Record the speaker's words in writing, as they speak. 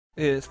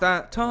It's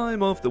that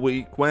time of the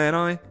week when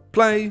I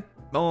play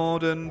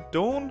Modern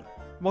Dawn?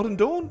 Modern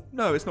Dawn?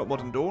 No, it's not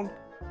Modern Dawn.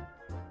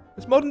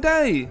 It's Modern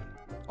Day!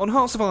 On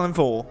Hearts of Iron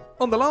 4.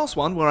 On the last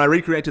one, where I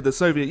recreated the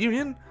Soviet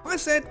Union, I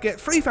said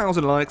get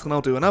 3,000 likes and I'll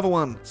do another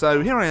one.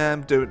 So here I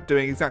am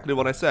doing exactly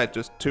what I said,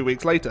 just 2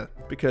 weeks later.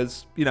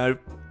 Because, you know,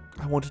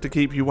 I wanted to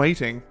keep you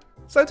waiting.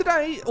 So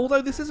today,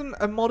 although this isn't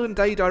a modern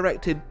day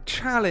directed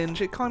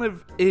challenge, it kind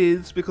of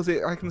is because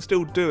I can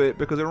still do it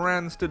because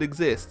Iran still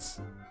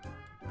exists.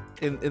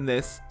 In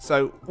this.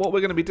 So what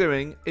we're going to be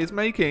doing is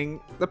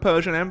making the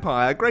Persian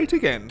Empire great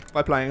again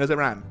by playing as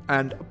Iran.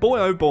 And boy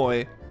oh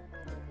boy,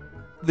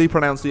 the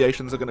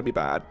pronunciations are going to be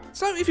bad.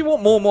 So if you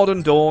want more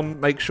Modern Dawn,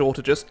 make sure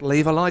to just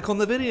leave a like on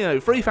the video.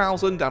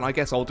 3,000 and I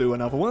guess I'll do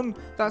another one.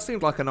 That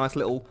seemed like a nice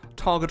little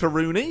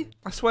target-a-rooney.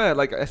 I swear,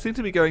 like, I seem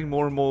to be going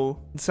more and more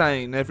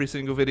insane every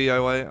single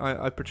video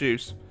I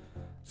produce.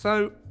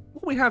 So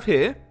what we have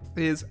here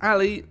is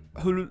Ali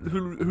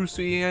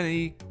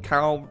Husseini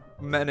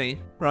Khamenei,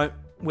 right?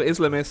 We're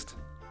Islamist,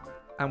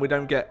 and we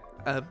don't get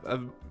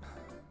an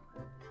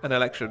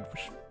election.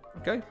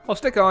 Okay, I'll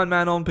stick Iron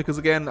Man on because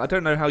again, I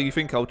don't know how you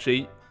think I'll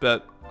cheat,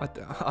 but I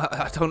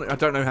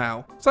don't know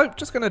how. So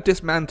just gonna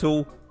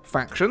dismantle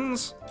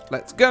factions.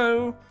 Let's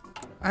go,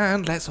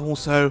 and let's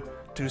also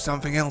do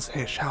something else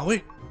here, shall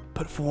we?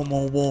 Put 4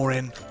 more war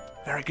in.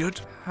 Very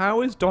good.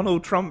 How is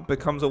Donald Trump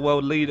becomes a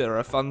world leader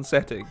a fun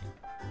setting?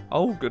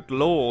 Oh good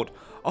lord.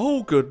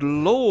 Oh good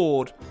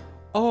lord.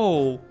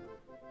 Oh.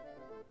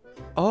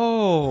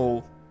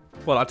 Oh,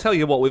 well, I'll tell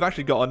you what, we've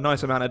actually got a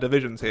nice amount of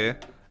divisions here.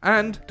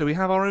 And do we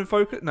have our own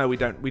focus? No, we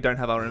don't. We don't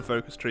have our own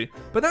focus tree.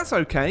 But that's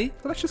okay.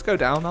 So let's just go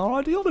down our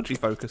ideology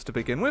focus to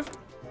begin with.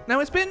 Now,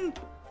 it's been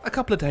a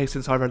couple of days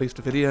since I released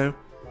a video,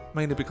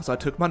 mainly because I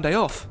took Monday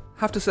off.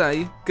 Have to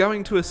say,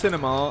 going to a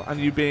cinema and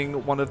you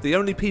being one of the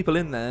only people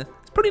in there,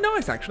 it's pretty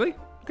nice, actually.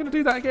 I'm going to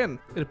do that again.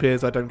 It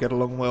appears I don't get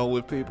along well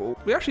with people.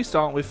 We actually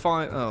start with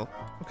 5... Oh,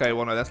 okay,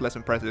 well, no, that's less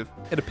impressive.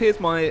 It appears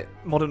my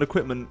modern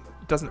equipment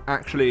doesn't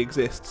actually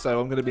exist, so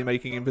I'm going to be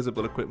making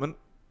invisible equipment,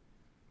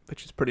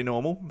 which is pretty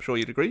normal, I'm sure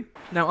you'd agree.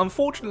 Now,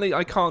 unfortunately,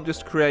 I can't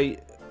just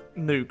create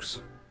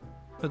nukes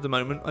at the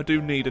moment. I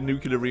do need a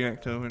nuclear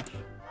reactor, which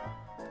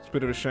is a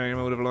bit of a shame.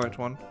 I would have liked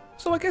one.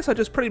 So I guess I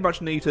just pretty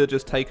much need to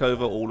just take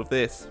over all of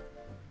this,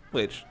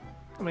 which,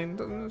 I mean,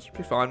 that should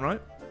be fine, right?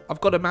 I've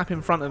got a map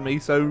in front of me,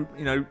 so,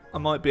 you know, I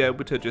might be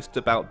able to just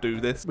about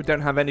do this. We don't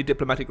have any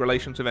diplomatic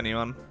relations with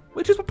anyone,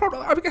 which is a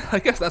problem. I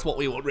guess that's what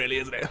we want, really,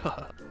 isn't it?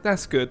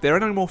 That's good. There are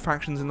no more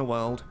factions in the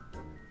world.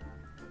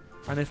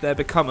 And if there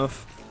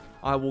becometh,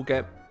 I will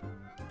get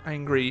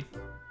angry,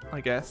 I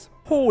guess.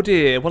 Oh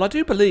dear. Well, I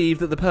do believe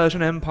that the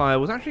Persian Empire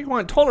was actually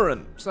quite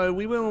tolerant, so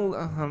we will,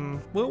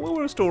 we'll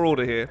restore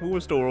order here. We'll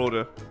restore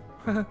order.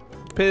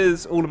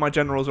 Appears all of my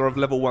generals are of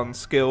level 1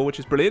 skill, which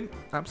is brilliant.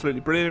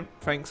 Absolutely brilliant.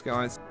 Thanks,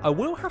 guys. I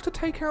will have to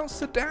take out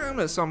Saddam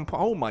at some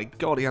point. Oh my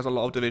god, he has a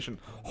lot of division.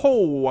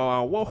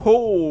 Oh,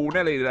 whoa,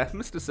 Nelly there.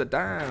 Mr.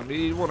 Saddam,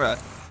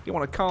 you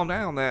wanna calm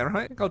down there,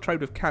 right? I think I'll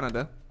trade with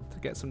Canada to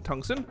get some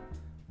tungsten.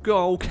 Good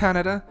old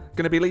Canada.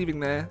 Gonna be leaving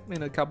there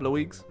in a couple of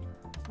weeks.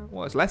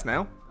 Well, it's less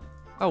now.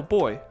 Oh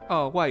boy.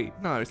 Oh wait,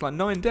 no, it's like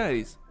 9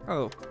 days.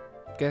 Oh.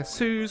 Guess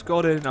who's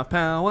got enough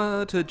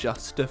power to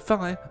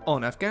justify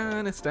on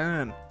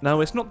Afghanistan?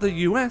 No, it's not the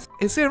US,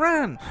 it's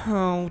Iran.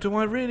 Oh, do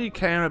I really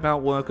care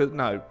about workers?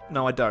 No,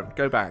 I don't.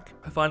 Go back.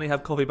 I finally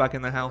have coffee back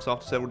in the house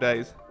after several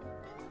days.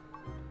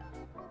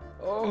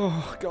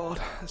 Oh, God,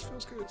 this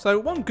feels good. So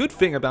one good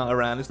thing about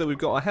Iran is that we've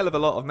got a hell of a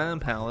lot of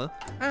manpower,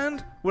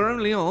 and we're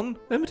only on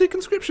limited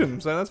conscription,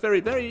 so that's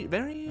very, very,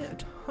 very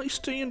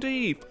tasty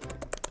indeed.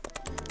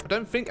 I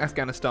don't think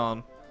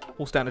Afghanistan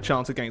will stand a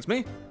chance against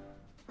me.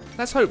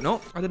 Let's hope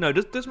not. I don't know,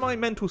 does my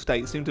mental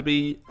state seem to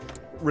be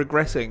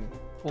regressing?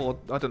 Or,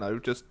 I don't know,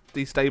 just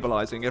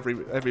destabilising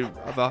every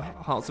other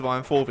Hearts of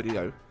Iron 4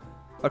 video?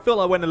 I feel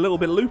I went a little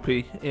bit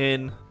loopy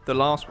in the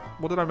last...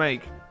 What did I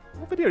make?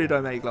 What video did I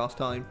make last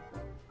time?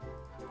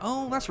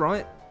 Oh, that's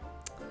right.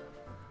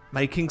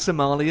 Making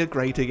Somalia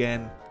great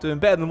again. Doing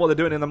better than what they're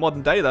doing in the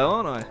modern day though,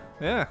 aren't I?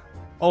 Yeah.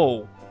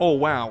 Oh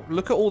wow.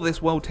 Look at all this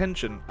world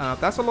tension.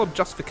 That's a lot of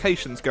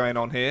justifications going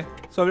on here.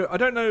 So, I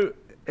don't know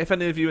if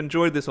any of you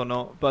enjoyed this or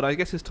not, but I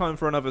guess it's time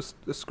for another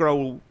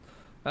scroll.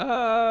 The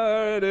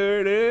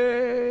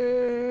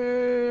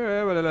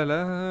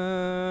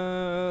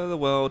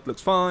world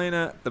looks fine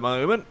at the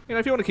moment. You know,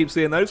 if you want to keep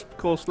seeing those, of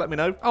course, let me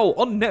know. Oh,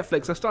 on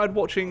Netflix, I started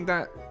watching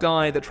that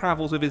guy that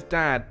travels with his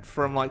dad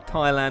from like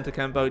Thailand to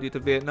Cambodia to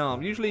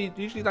Vietnam. Usually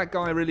that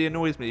guy really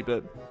annoys me,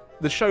 but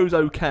the show's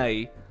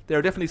okay. There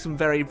are definitely some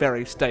very,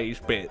 very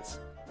staged bits,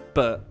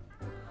 but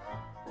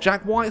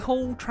Jack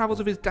Whitehall travels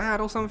with his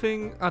dad or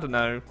something. I don't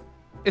know.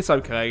 It's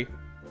okay.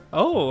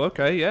 Oh,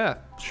 okay, yeah.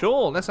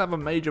 Sure, let's have a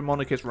major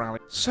monarchist rally.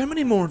 So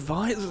many more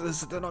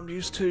advisors than I'm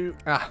used to.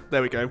 Ah,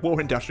 there we go. War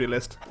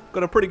industrialist.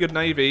 Got a pretty good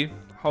navy.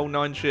 Whole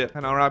 9 ship.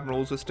 And our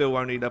admirals are still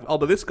only level. Oh,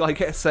 but this guy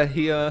gets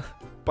a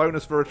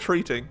bonus for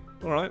retreating.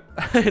 Alright.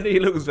 And he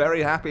looks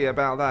very happy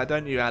about that,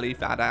 don't you, Ali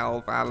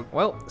Fadal?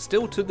 Well,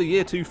 still to the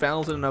year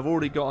 2000 and I've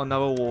already got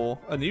another war.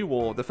 A new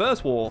war. The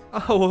first war.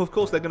 Oh, well, of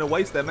course they're going to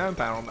waste their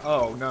manpower on.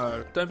 Oh,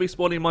 no. Don't be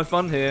spoiling my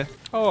fun here.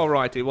 Oh,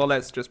 alrighty. Well,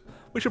 let's just...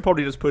 We should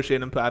probably just push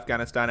in and put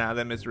Afghanistan out of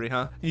their misery,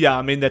 huh? Yeah,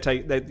 I mean, they're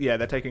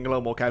taking a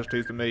lot more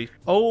casualties than me.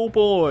 Oh,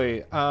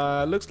 boy.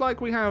 Looks like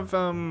we have,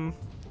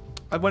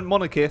 I went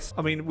monarchist.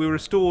 I mean, we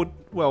restored,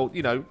 well,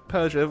 you know,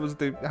 Persia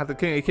had the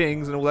King of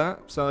Kings and all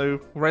that. So,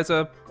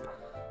 Reza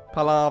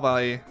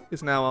Pahlavi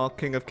is now our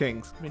King of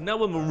Kings. I mean, no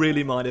one will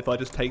really mind if I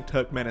just take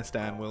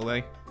Turkmenistan, will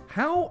they?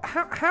 How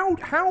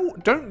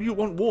don't you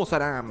want war,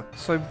 Saddam?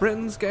 So,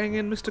 Britain's getting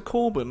in Mr.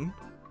 Corbyn.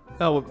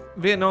 Oh,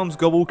 Vietnam's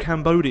gobbled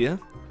Cambodia.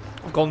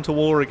 I've gone to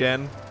war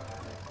again.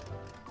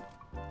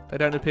 They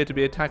don't appear to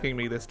be attacking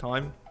me this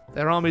time.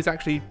 Their army's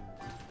actually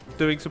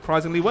doing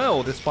surprisingly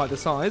well, despite the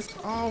size.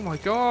 Oh my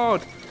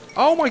god!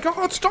 Oh my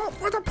god, stop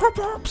with the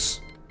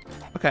pop-ups!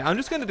 Okay, I'm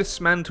just going to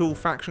dismantle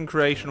faction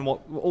creation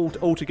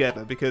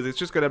altogether, because it's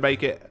just going to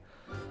make it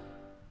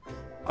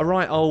a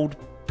right old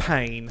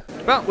pain.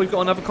 But we've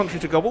got another country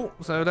to gobble,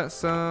 so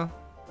let's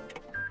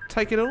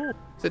take it all.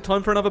 Is it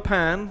time for another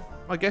pan?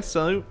 I guess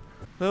so.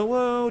 The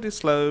world is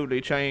slowly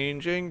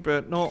changing,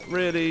 but not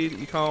really.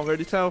 You can't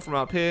really tell from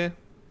up here.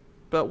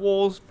 But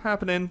war's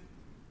happening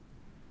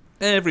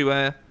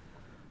everywhere.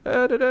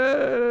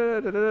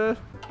 There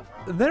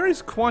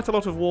is quite a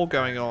lot of war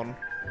going on.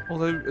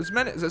 Although,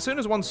 as soon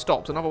as one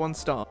stops, another one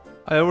starts.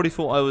 I already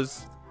thought I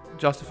was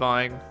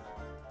justifying.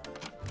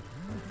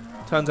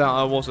 Turns out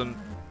I wasn't.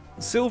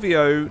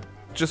 Silvio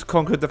just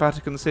conquered the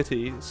Vatican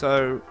City,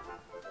 so...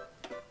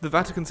 The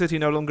Vatican City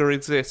no longer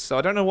exists, so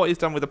I don't know what he's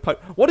done with the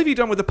Pope. What have you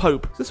done with the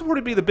Pope? This will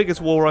probably be the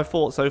biggest war I've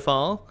fought so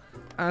far.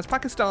 As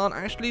Pakistan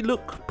actually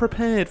look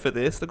prepared for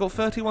this. They've got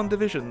 31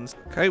 divisions.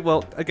 Okay,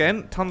 well,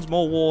 again, tons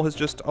more war has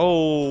just...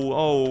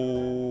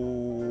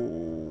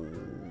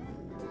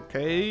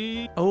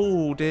 Okay.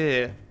 Oh,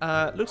 dear.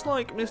 Looks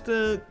like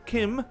Mr.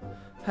 Kim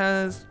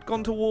has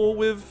gone to war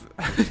with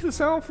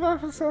South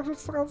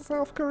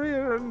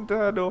Korea and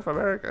North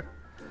America.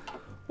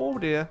 Oh,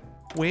 dear.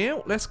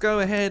 Well, let's go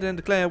ahead and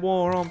declare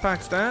war on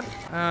Pakistan.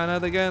 And are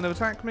they going to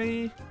attack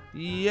me?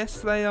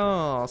 Yes, they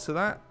are. So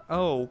that...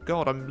 Oh,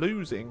 God, I'm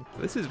losing.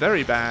 This is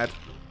very bad.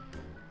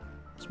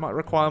 This might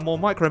require more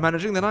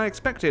micromanaging than I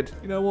expected.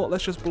 You know what?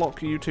 Let's just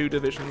block you 2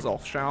 divisions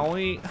off, shall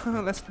we?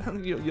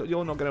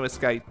 You're not going to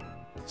escape.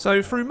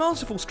 So, through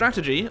masterful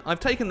strategy,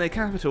 I've taken their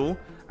capital,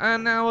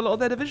 and now a lot of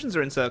their divisions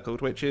are encircled,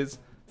 which is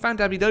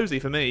fan-dabby-dozy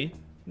for me.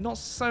 Not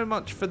so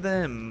much for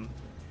them.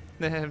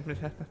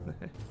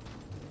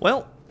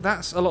 Well,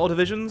 that's a lot of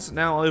divisions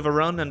now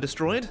overrun and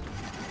destroyed.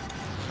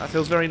 That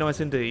feels very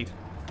nice indeed.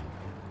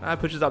 That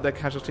pushes up their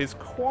casualties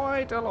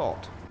quite a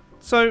lot.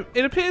 So,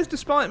 it appears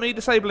despite me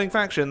disabling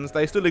factions,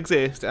 they still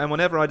exist, and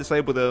whenever I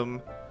disable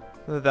them,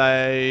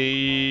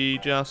 they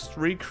just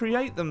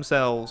recreate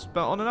themselves.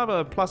 But on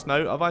another plus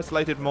note, I've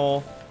isolated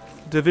more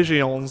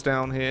divisions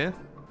down here.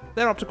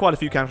 They're up to quite a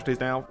few casualties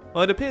now.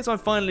 Well, it appears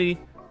I've finally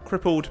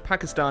crippled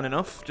Pakistan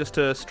enough just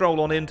to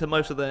stroll on into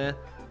most of their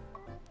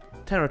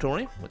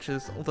territory, which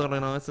is very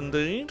nice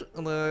indeed.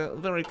 And they're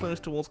very close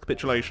towards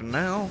capitulation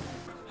now.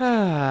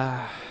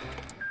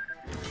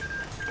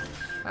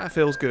 That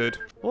feels good.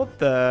 What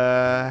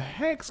the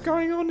heck's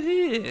going on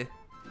here?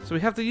 So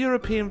we have the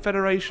European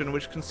Federation,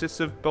 which consists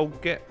of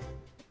Bulgaria.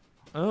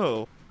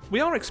 Oh.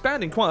 We are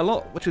expanding quite a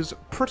lot, which is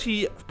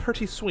pretty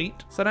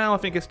sweet. So now I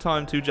think it's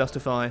time to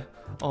justify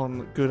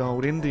on good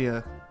old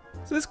India.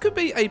 So this could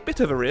be a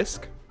bit of a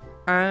risk,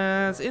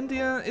 as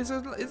India is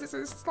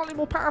slightly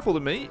more powerful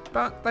than me,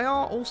 but they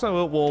are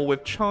also at war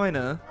with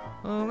China.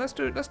 Let's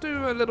do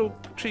a little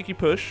cheeky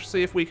push,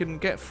 see if we can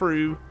get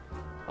through.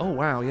 Oh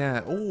wow,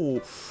 yeah.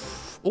 Oh,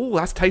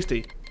 that's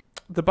tasty.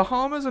 The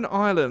Bahamas and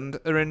Ireland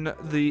are in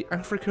the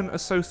African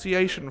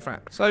Association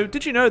fact. So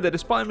did you know that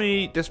despite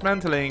me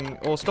dismantling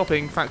or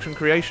stopping faction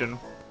creation,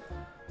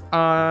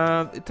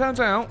 it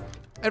turns out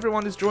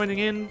everyone is joining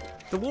in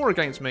the war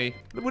against me.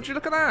 Would you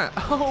look at that?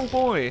 Oh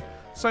boy.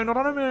 So not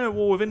only am I at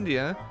war with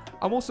India,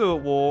 I'm also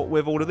at war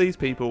with all of these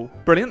people.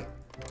 Brilliant.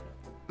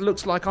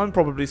 Looks like I'm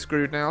probably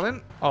screwed now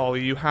then. Oh,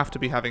 you have to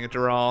be having a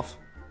giraffe.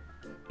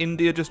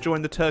 India just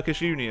joined the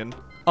Turkish Union.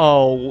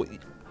 Oh,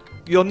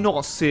 you're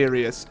not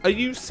serious. Are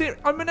you serious?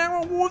 I'm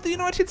now at war with the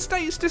United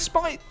States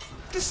despite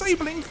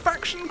disabling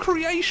faction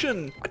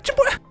creation.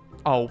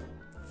 Oh,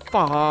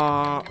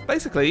 fuck.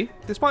 Basically,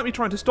 despite me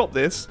trying to stop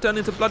this, turned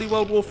into bloody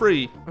World War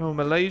III. Oh,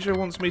 Malaysia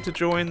wants me to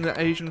join the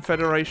Asian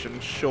Federation.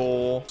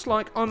 Sure. It's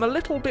like I'm a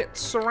little bit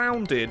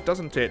surrounded,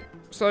 doesn't it?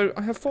 So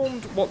I have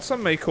formed what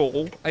some may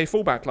call a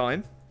fallback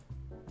line.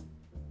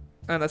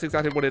 And that's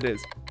exactly what it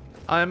is.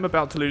 I am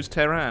about to lose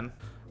Tehran.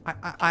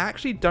 I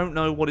actually don't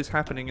know what is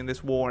happening in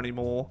this war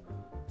anymore.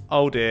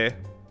 Oh dear.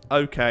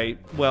 Okay,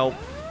 well,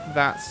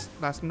 that's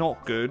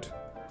not good.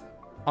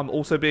 I'm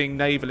also being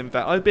naval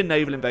invaded. I've been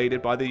naval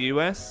invaded by the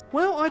US.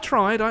 Well, I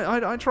tried.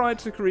 I tried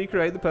to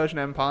recreate the Persian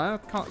Empire.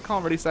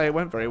 Can't really say it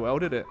went very well,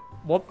 did it?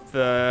 What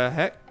the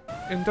heck?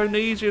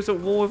 Indonesia's at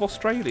war with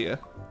Australia.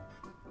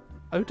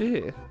 Oh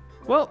dear.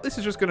 Well, this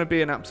is just going to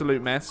be an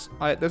absolute mess.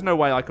 There's no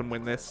way I can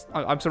win this.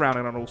 I'm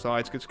surrounded on all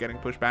sides, just getting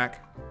pushed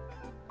back.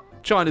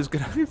 China's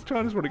probably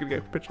going to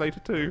get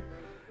capitulated too.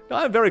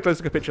 I'm very close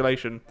to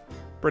capitulation.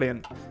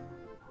 Brilliant.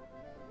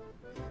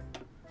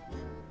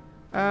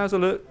 As I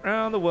look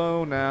around the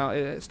world now,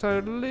 it's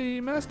totally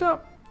messed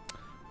up.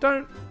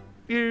 Don't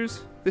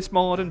use this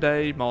modern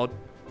day mod.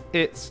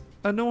 It's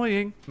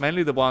annoying.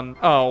 Mainly the one.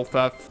 Oh,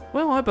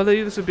 well, I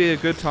believe this would be a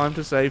good time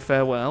to say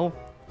farewell.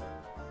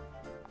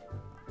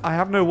 I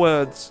have no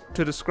words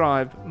to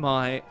describe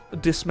my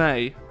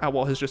dismay at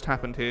what has just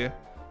happened here.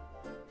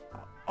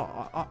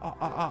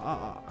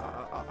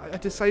 A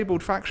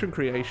disabled faction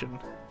creation.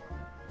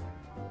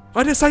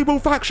 A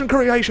disabled faction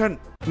creation!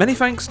 Many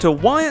thanks to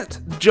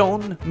Wyatt,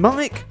 John,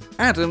 Mike,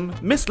 Adam,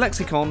 Miss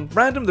Lexicon,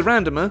 Random the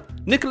Randomer,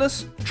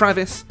 Nicholas,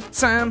 Travis,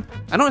 Sam,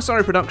 and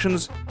hoi4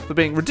 Productions for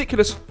being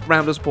ridiculous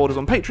Rambler supporters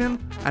on Patreon,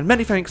 and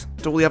many thanks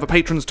to all the other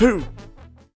patrons too!